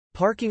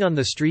Parking on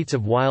the streets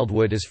of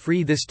Wildwood is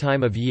free this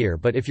time of year,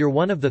 but if you're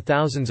one of the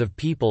thousands of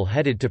people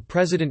headed to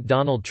President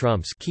Donald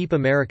Trump's Keep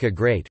America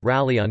Great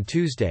rally on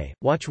Tuesday,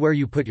 watch where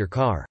you put your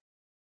car.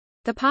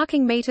 The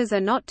parking meters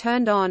are not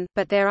turned on,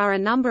 but there are a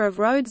number of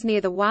roads near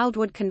the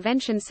Wildwood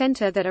Convention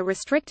Center that are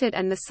restricted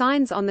and the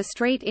signs on the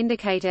street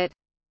indicate it.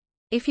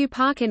 If you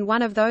park in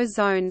one of those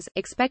zones,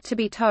 expect to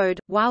be towed,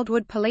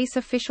 Wildwood police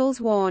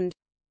officials warned.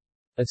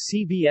 A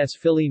CBS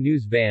Philly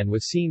news van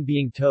was seen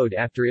being towed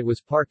after it was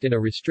parked in a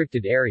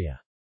restricted area.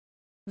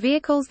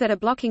 Vehicles that are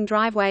blocking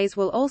driveways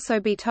will also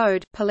be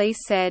towed, police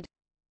said.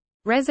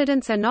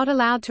 Residents are not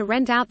allowed to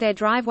rent out their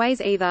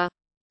driveways either.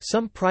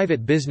 Some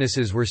private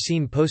businesses were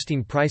seen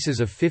posting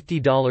prices of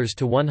 $50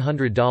 to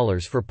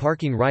 $100 for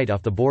parking right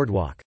off the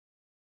boardwalk.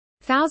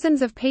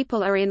 Thousands of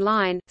people are in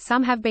line,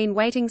 some have been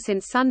waiting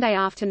since Sunday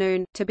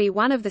afternoon, to be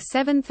one of the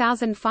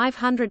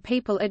 7,500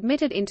 people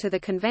admitted into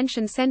the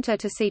convention center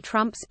to see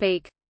Trump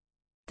speak.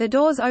 The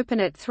doors open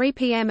at 3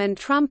 p.m. and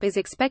Trump is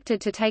expected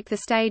to take the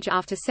stage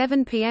after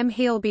 7 p.m.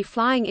 He'll be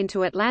flying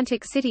into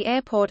Atlantic City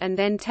Airport and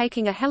then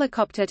taking a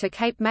helicopter to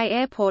Cape May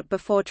Airport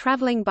before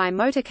traveling by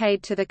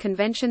motorcade to the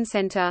convention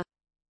center.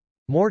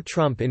 More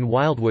Trump in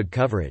Wildwood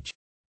coverage.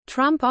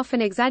 Trump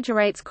often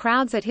exaggerates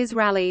crowds at his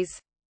rallies.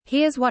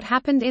 Here's what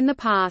happened in the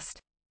past.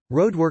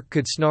 Roadwork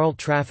could snarl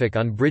traffic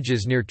on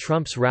bridges near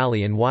Trump's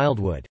rally in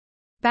Wildwood.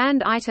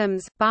 Banned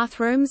items,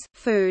 bathrooms,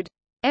 food.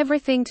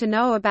 Everything to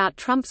know about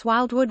Trump's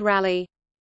Wildwood rally.